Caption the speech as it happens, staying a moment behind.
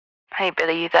Hey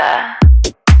Billie, you there?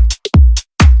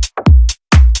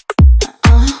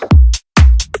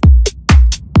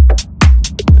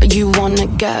 You wanna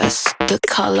guess the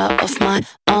color of my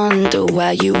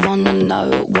underwear? You wanna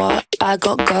know what I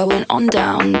got going on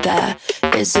down there?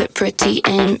 Is it pretty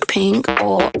in pink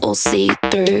or all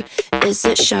see-through? Is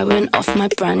it showing off my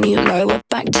brand new lower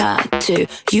back tattoo?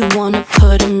 You wanna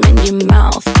put them in your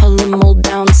mouth, pull them all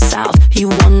down south. You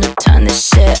wanna turn this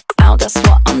shit out, that's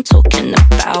what I'm talking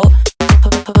about.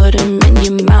 Put them in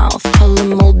your mouth, pull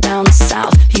them all down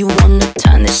south. You wanna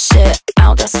turn this shit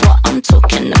out, that's what I'm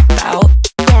talking about.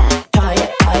 Try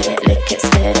it, bite it, lick it,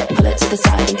 spit it, pull it to the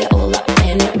side and get all up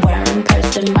in it. Wear and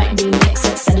post and might remix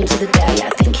it, send him to the day, I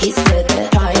think he's with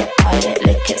it. Try it, bite it,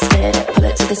 lick it, spit it, pull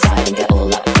it to the side and get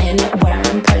all up in it. Wear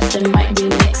and post and might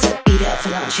remix it, eat it for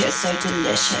lunch, it's so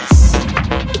delicious.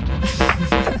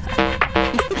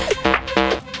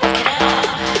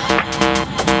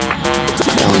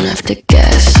 Don't have to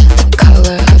guess the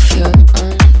color of your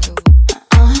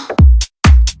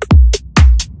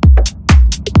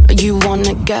You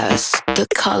wanna guess the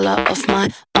color of my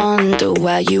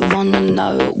underwear? You wanna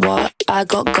know what I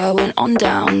got going on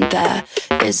down there?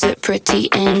 Is it pretty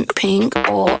in pink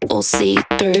or all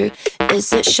see-through?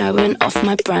 Is it showing off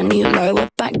my brand new lower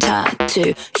back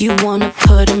tattoo? You wanna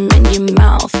put them in your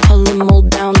mouth, pull them all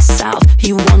down south.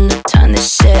 You wanna turn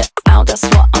this shit out, that's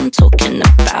what I'm talking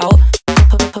about.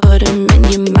 Put them in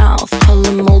your mouth, pull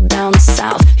them all down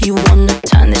south. You wanna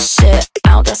turn this shit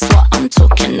out, that's what I'm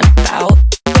talking about.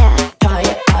 Try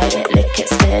it, bite it, lick it,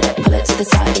 spit it, pull it to the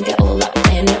side and get all up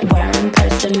in it. Wear and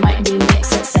post and might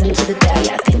remix it, send him to the day,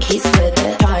 I think he's with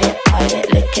it. Try it, bite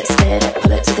it, lick it, spit it,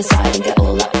 pull it to the side and get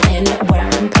all up in it. Wear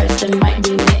and post and might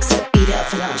remix it, eat it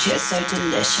for lunch, it's so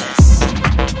delicious.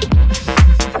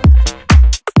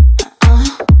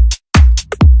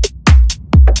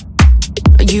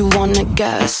 You wanna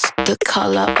guess the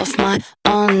color of my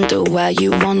underwear?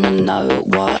 You wanna know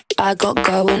what I got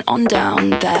going on down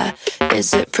there?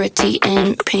 Is it pretty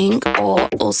in pink or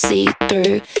all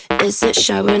see-through? Is it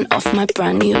showing off my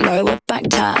brand new lower back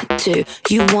tattoo?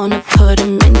 You wanna put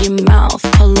them in your mouth,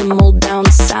 pull them all down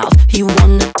south. You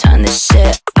wanna turn this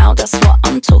shit out, that's what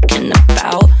I'm talking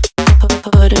about.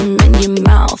 Put them in your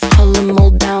mouth, pull them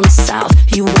all down south.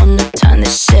 You wanna turn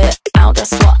this shit out,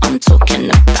 that's what I'm talking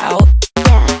about.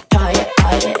 Try it,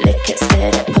 bite it, lick it,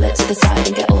 spit it, pull it to the side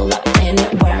and get all up in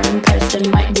it. Wear and post and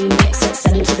might remix it,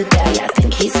 send him to the day, I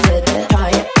think he's with it. Try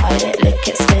it, bite it, lick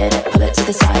it, spit it, pull it to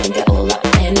the side and get all up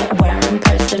in it. Wear and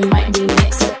post and might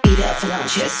remix it, eat it for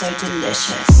lunch, it's so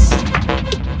delicious.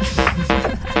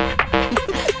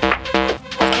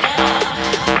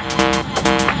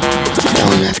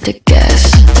 Don't have to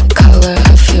guess the color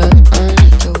of your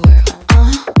underwear.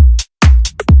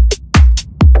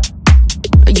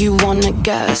 You wanna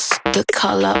guess the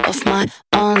color of my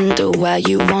underwear?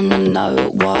 You wanna know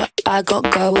what I got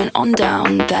going on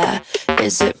down there?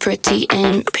 Is it pretty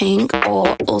in pink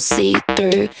or all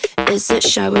see-through? Is it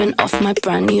showing off my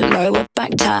brand new lower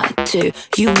back tattoo?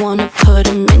 You wanna put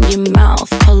them in your mouth,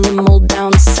 pull them all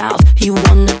down south. You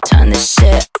wanna turn this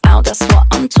shit out, that's what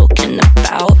I'm talking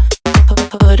about.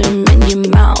 Put them in your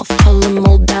mouth, pull them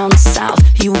all down south.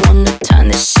 You wanna turn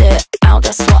this shit out,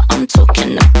 that's what I'm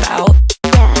talking about.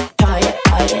 Try it,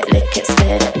 bite it, lick it,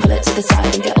 spit it, pull it to the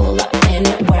side and get all up in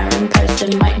it. Wear and post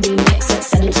and might remix it,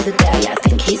 send him to the day, I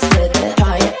think he's with it.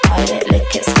 Try it, bite it,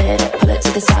 lick it, spit it, pull it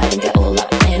to the side and get all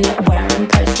up in it. Wear and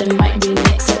post and might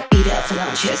remix it, eat it for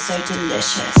lunch, it's so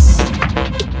delicious.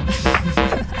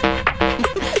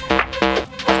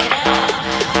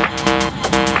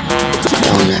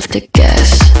 Don't have to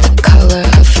guess the color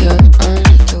of your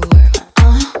underwear.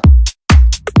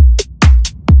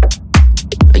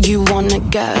 You wanna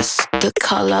guess the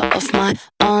color of my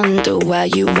underwear?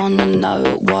 You wanna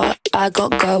know what I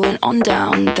got going on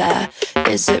down there?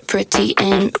 Is it pretty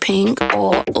in pink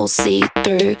or all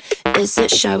see-through? Is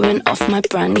it showing off my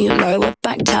brand new lower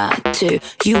back tattoo?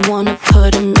 You wanna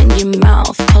put them in your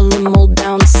mouth, pull them all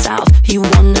down south. You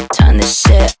wanna turn this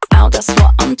shit out, that's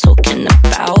what I'm talking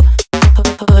about.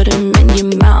 Put them in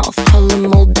your mouth, pull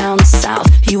them all down south.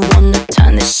 You wanna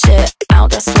turn this shit out,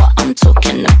 that's what I'm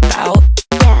talking about.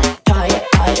 Try it,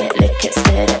 bite it, lick it,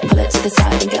 spit it, pull it to the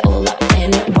side and get all up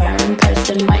in it. Wear and post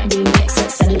and might remix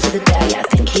it, send him to the day, I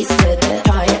think he's with it.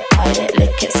 Try it, bite it,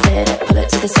 lick it, spit it, pull it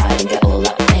to the side and get all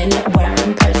up in it. Wear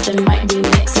and post and might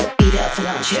remix it, eat it for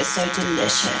lunch, it's so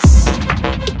delicious.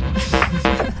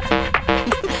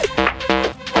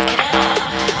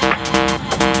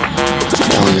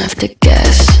 Don't have to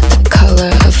guess the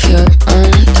color of your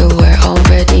underwear.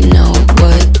 Already know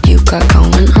what you got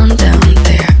going on down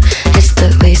there. It's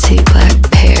the lacy black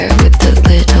pair with the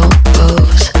little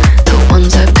bows.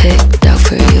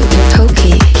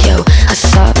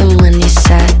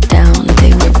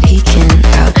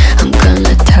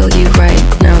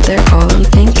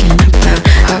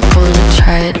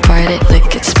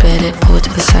 hit it. Pull it to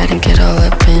the side and get all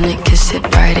up in it. Kiss it,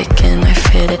 ride it, can I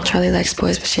fit it? Charli likes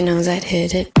boys, but she knows I'd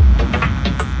hit it.